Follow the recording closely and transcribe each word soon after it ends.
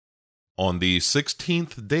On the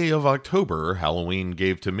 16th day of October, Halloween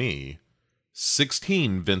gave to me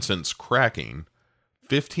 16 Vincent's cracking,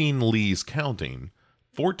 15 Lee's counting,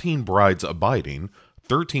 14 brides abiding,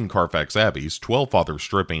 13 Carfax Abbeys, 12 fathers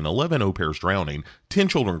stripping, 11 au pairs drowning, 10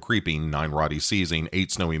 children creeping, 9 Roddies seizing,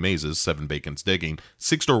 8 snowy mazes, 7 bacons digging,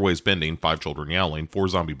 6 doorways bending, 5 children yowling, 4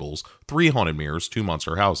 zombie bulls, 3 haunted mirrors, 2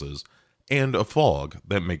 monster houses, and a fog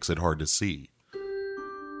that makes it hard to see.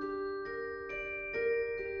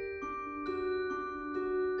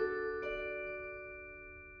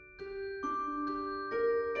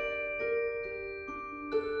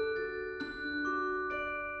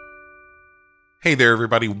 Hey there,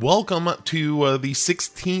 everybody. Welcome to the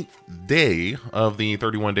 16th day of the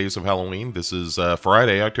 31 Days of Halloween. This is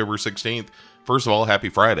Friday, October 16th. First of all, happy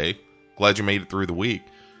Friday. Glad you made it through the week.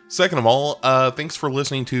 Second of all, thanks for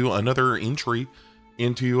listening to another entry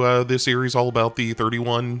into this series all about the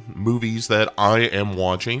 31 movies that I am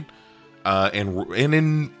watching. And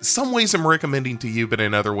in some ways I'm recommending to you, but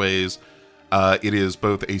in other ways, it is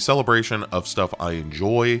both a celebration of stuff I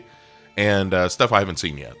enjoy and stuff I haven't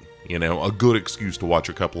seen yet. You know, a good excuse to watch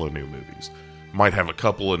a couple of new movies. Might have a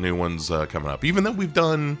couple of new ones coming up. Even though we've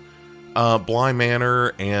done Bly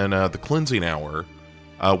Manor and The Cleansing Hour,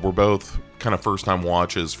 we're both kind of first-time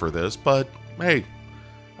watches for this, but hey,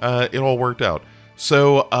 it all worked out.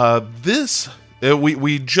 So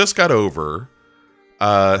we just got over,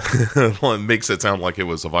 well, it makes it sound like it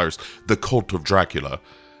was a virus, The Cult of Dracula.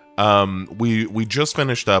 We just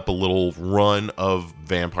finished up a little run of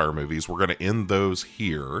vampire movies. We're going to end those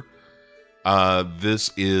here. This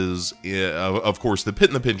is, of course, The Pit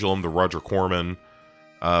and the Pendulum, the Roger Corman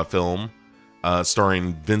film,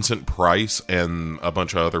 starring Vincent Price and a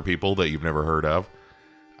bunch of other people that you've never heard of.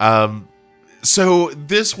 So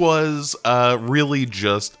this was really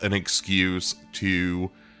just an excuse to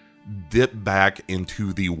dip back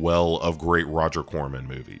into the well of great Roger Corman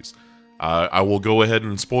movies. I will go ahead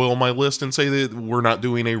and spoil my list and say that we're not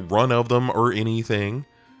doing a run of them or anything.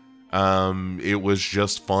 It was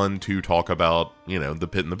just fun to talk about, you know, The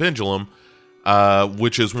Pit and the Pendulum,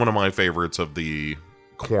 which is one of my favorites of the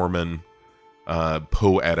Corman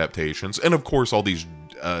Poe adaptations. And of course, all these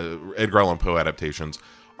Edgar Allan Poe adaptations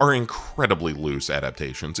are incredibly loose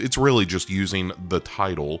adaptations. It's really just using the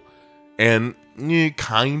title and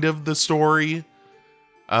kind of the story.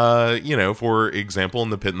 You know, for example, in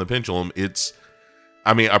The Pit and the Pendulum, it's,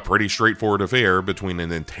 I mean, a pretty straightforward affair between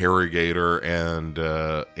an interrogator and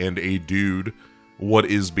a dude. What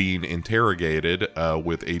is being interrogated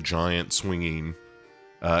with a giant swinging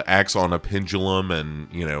axe on a pendulum, and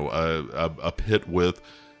you know, a pit with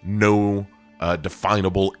no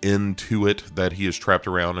definable end to it that he is trapped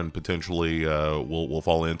around and potentially will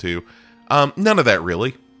fall into. None of that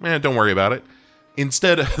really. Don't worry about it.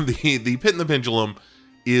 Instead, the Pit and the Pendulum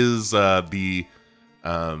is a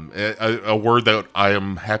word that I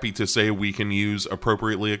am happy to say we can use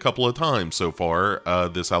appropriately a couple of times so far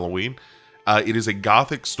this Halloween. It is a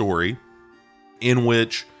Gothic story in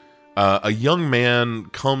which a young man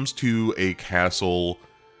comes to a castle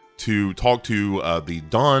to talk to the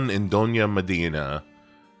Don and Doña Medina,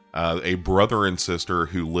 a brother and sister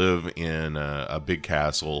who live in a big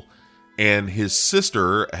castle, and his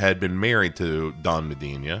sister had been married to Don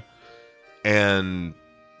Medina and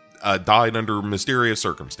died under mysterious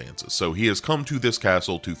circumstances. So he has come to this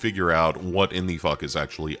castle to figure out what in the fuck is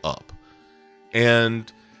actually up.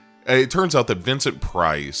 And it turns out that Vincent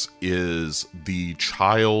Price is the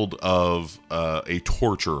child of a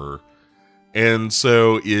torturer, and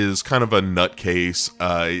so is kind of a nutcase.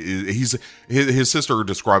 His sister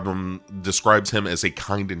describes him as a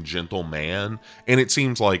kind and gentle man, and it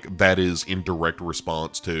seems like that is in direct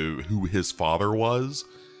response to who his father was.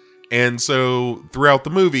 And so throughout the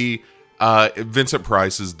movie, Vincent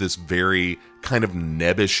Price is this very kind of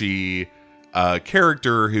nebbishy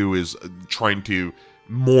character who is trying to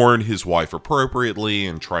mourn his wife appropriately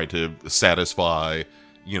and try to satisfy,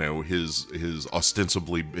 you know, his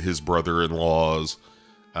ostensibly his brother-in-law's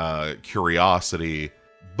curiosity.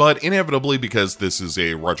 But inevitably, because this is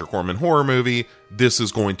a Roger Corman horror movie, this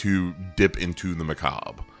is going to dip into the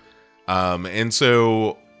macabre. And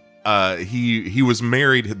so he was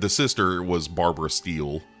married. The sister was Barbara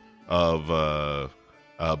Steele of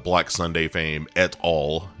Black Sunday fame et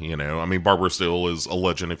al. You know, I mean, Barbara Steele is a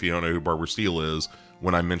legend. If you don't know who Barbara Steele is,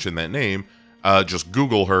 when I mention that name, just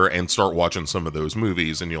Google her and start watching some of those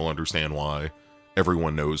movies, and you'll understand why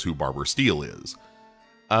everyone knows who Barbara Steele is.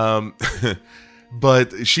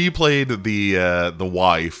 But she played the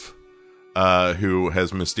wife who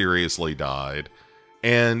has mysteriously died.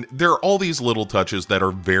 And there are all these little touches that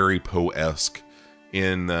are very Poe-esque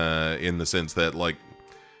in the sense that, like,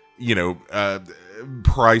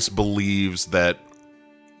 Price believes that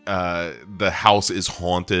the house is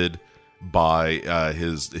haunted by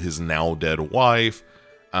his now dead wife.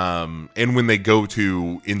 And when they go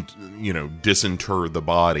to disinter the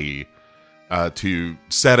body, to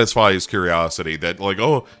satisfy his curiosity, that like,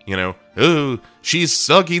 oh, she's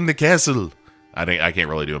sucking the castle. I can't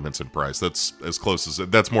really do a Vincent Price. That's as close as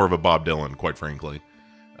that's more of a Bob Dylan, quite frankly.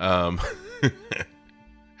 But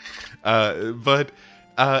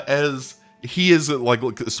as he is like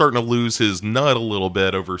starting to lose his nut a little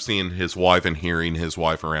bit over seeing his wife and hearing his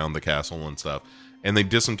wife around the castle and stuff, and they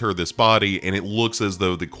disinter this body, and it looks as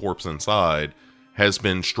though the corpse inside has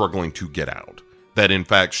been struggling to get out. That in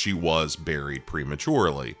fact she was buried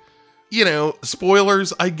prematurely.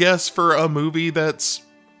 Spoilers, I guess, for a movie that's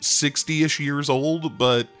 60-ish years old,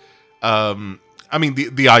 but I mean,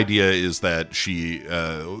 the idea is that she,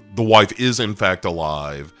 the wife is in fact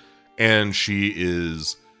alive, and she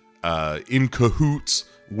is in cahoots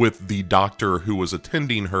with the doctor who was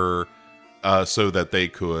attending her, so that they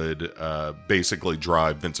could basically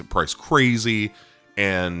drive Vincent Price crazy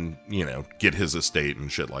and, get his estate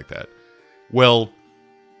and shit like that. Well,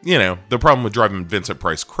 the problem with driving Vincent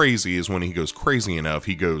Price crazy is when he goes crazy enough,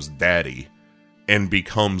 he goes daddy and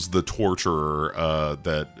becomes the torturer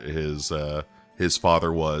that his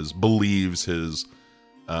father was, believes his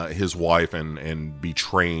wife and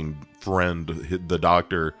betraying friend, the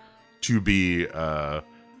doctor, to be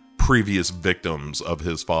previous victims of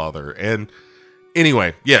his father. And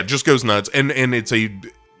anyway, yeah, just goes nuts. And it's a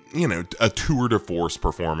tour de force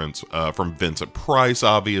performance from Vincent Price,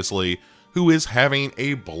 obviously, who is having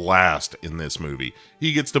a blast in this movie.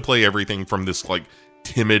 He gets to play everything from this like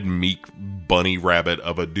timid, meek bunny rabbit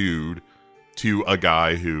of a dude to a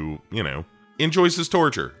guy who, enjoys his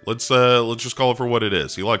torture. Let's just call it for what it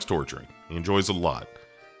is. He likes torturing. He enjoys it a lot.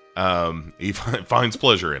 He finds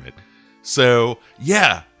pleasure in it. So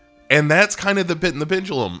yeah, and that's kind of the bit in the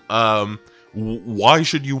pendulum. Why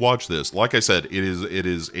should you watch this? Like I said, it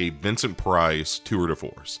is a Vincent Price tour de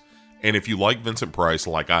force. And if you like Vincent Price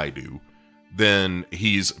like I do, then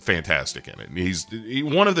he's fantastic in it. He's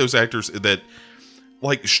one of those actors that,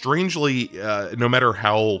 like, strangely, no matter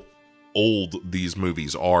how old these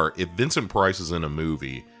movies are, if Vincent Price is in a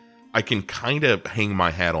movie, I can kind of hang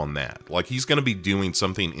my hat on that. Like, he's going to be doing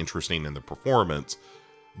something interesting in the performance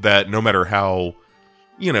that no matter how,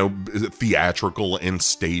 theatrical and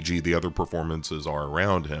stagey the other performances are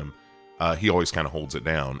around him, he always kind of holds it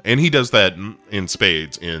down. And he does that in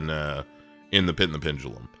spades in The Pit and the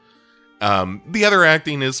Pendulum. The other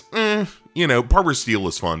acting is, Barbara Steele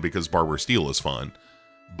is fun because Barbara Steele is fun.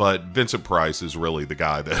 But Vincent Price is really the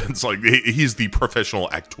guy that's like, he's the professional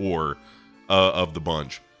actor of the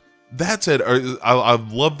bunch. That said, I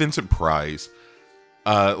love Vincent Price.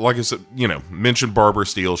 Like I said, mentioned Barbara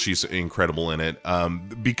Steele. She's incredible in it.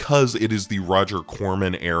 Because it is the Roger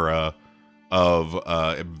Corman era of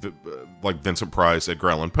like Vincent Price,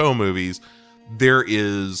 Edgar Allan Poe movies. There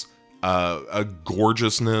is a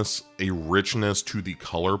gorgeousness, a richness to the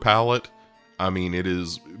color palette. I mean, it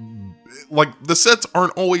is like the sets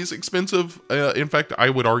aren't always expensive. In fact, I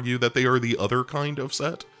would argue that they are the other kind of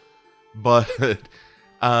set. But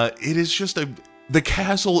it is just the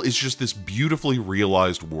castle is just this beautifully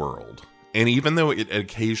realized world. And even though it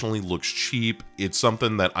occasionally looks cheap, it's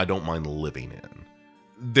something that I don't mind living in.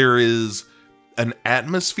 There is an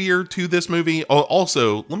atmosphere to this movie.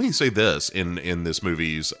 Also, let me say this in this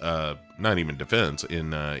movie's not even defense,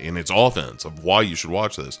 in its offense of why you should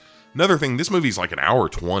watch this. Another thing, this movie's like an hour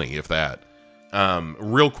 20, if that.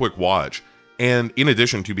 Real quick watch. And in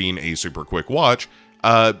addition to being a super quick watch,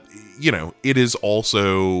 it is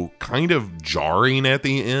also kind of jarring at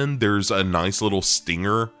the end. There's a nice little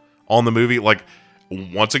stinger on the movie. Like,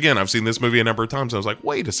 once again, I've seen this movie a number of times. I was like,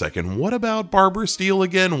 wait a second, what about Barbara Steele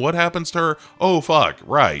again? What happens to her? Oh, fuck,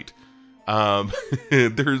 right.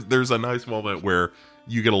 There's a nice moment where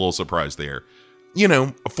you get a little surprised there.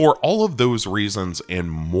 For all of those reasons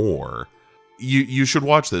and more, you should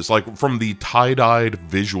watch this. Like, from the tie-dyed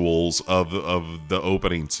visuals of the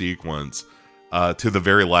opening sequence to the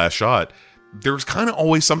very last shot, there's kind of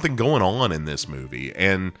always something going on in this movie.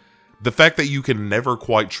 And the fact that you can never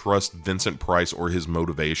quite trust Vincent Price or his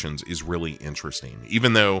motivations is really interesting.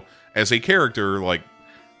 Even though, as a character, like,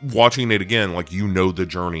 watching it again, like, the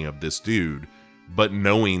journey of this dude, but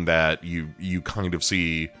knowing that you kind of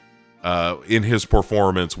see in his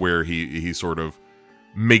performance where he sort of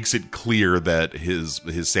makes it clear that his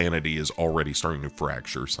sanity is already starting to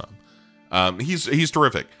fracture some. He's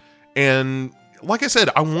terrific. And like I said,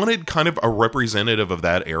 I wanted kind of a representative of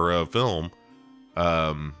that era of film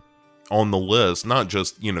on the list, not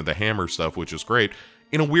just, the Hammer stuff, which is great.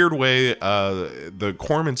 in a weird way, the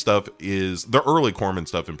Corman stuff is the early Corman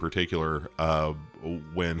stuff in particular.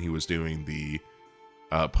 When he was doing the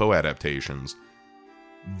Poe adaptations,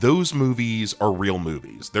 those movies are real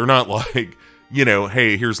movies. They're not like,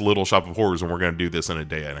 hey, here's Little Shop of Horrors and we're going to do this in a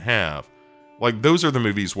day and a half. Like, those are the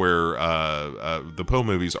movies where the Poe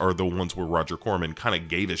movies are the ones where Roger Corman kind of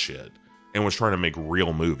gave a shit and was trying to make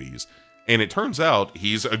real movies. And it turns out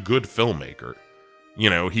he's a good filmmaker.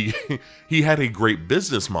 He had a great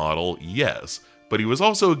business model, yes, but he was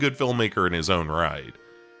also a good filmmaker in his own right.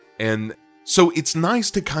 And so it's nice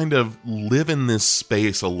to kind of live in this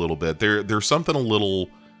space a little bit. There's something a little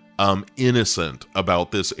innocent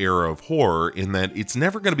about this era of horror in that it's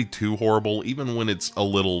never going to be too horrible, even when it's a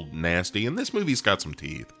little nasty. And this movie's got some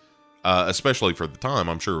teeth, especially for the time.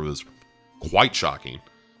 I'm sure it was quite shocking.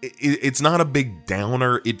 It's not a big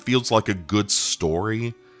downer. It feels like a good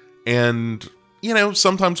story. And,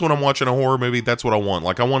 sometimes when I'm watching a horror movie, that's what I want.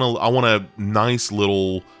 Like, I want a nice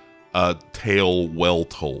little tale well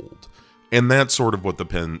told. And that's sort of what the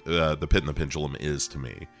Pit and the Pendulum is to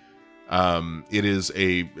me. It is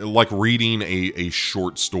like reading a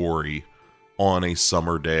short story on a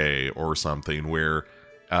summer day or something, where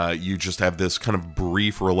you just have this kind of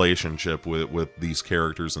brief relationship with these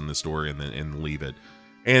characters in the story and leave it.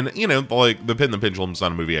 And, like the Pit and the Pendulum is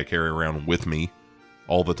not a movie I carry around with me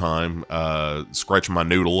all the time, scratching my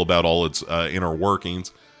noodle about all its inner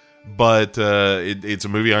workings. But it's a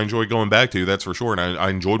movie I enjoy going back to, that's for sure. And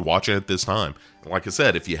I enjoyed watching it this time. Like I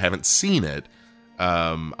said, if you haven't seen it,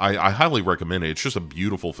 I highly recommend it. It's just a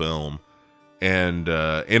beautiful film and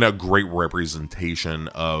a great representation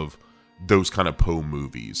of those kind of Poe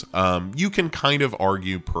movies. You can kind of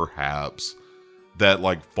argue, perhaps, that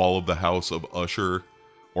like Fall of the House of Usher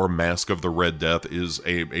or Mask of the Red Death is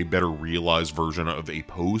a better realized version of a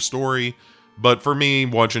Poe story. But for me,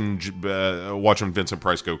 watching Vincent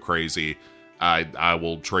Price go crazy, I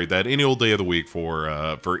will trade that any old day of the week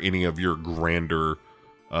for any of your grander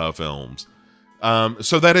films.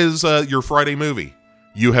 So that is your Friday movie.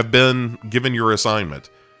 You have been given your assignment.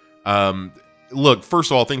 Look,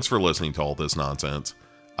 first of all, thanks for listening to all this nonsense.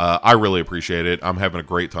 I really appreciate it. I'm having a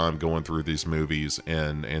great time going through these movies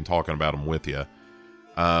and talking about them with you.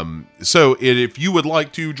 So if you would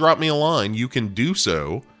like to drop me a line, you can do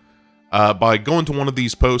so by going to one of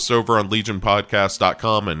these posts over on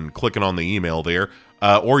legionpodcast.com and clicking on the email there.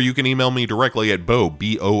 Or you can email me directly at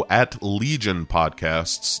B-O at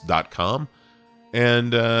legionpodcasts.com.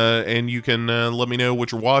 And you can let me know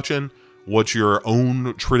what you're watching, what your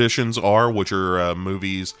own traditions are, what your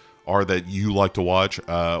movies are that you like to watch,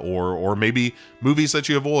 or maybe movies that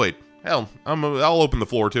you avoid. Hell, I'll open the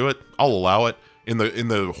floor to it. I'll allow it. In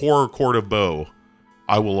the horror court of Bo,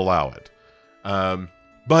 I will allow it.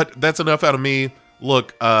 But that's enough out of me.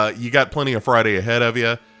 Look, you got plenty of Friday ahead of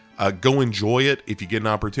you. Go enjoy it if you get an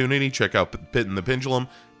opportunity. Check out Pit and the Pendulum.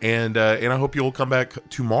 And I hope you'll come back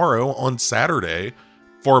tomorrow on Saturday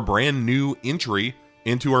for a brand new entry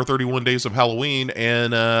into our 31 Days of Halloween.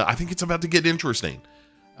 And I think it's about to get interesting.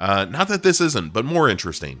 Not that this isn't, but more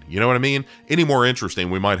interesting. You know what I mean? Any more interesting,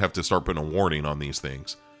 we might have to start putting a warning on these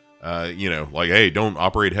things. Like, hey, don't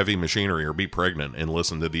operate heavy machinery or be pregnant and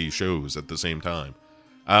listen to these shows at the same time.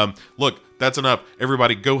 Look, that's enough.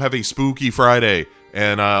 Everybody, go have a spooky Friday.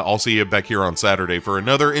 And I'll see you back here on Saturday for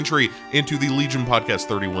another entry into the Legion Podcast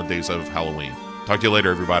 31 Days of Halloween. Talk to you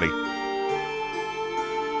later, everybody.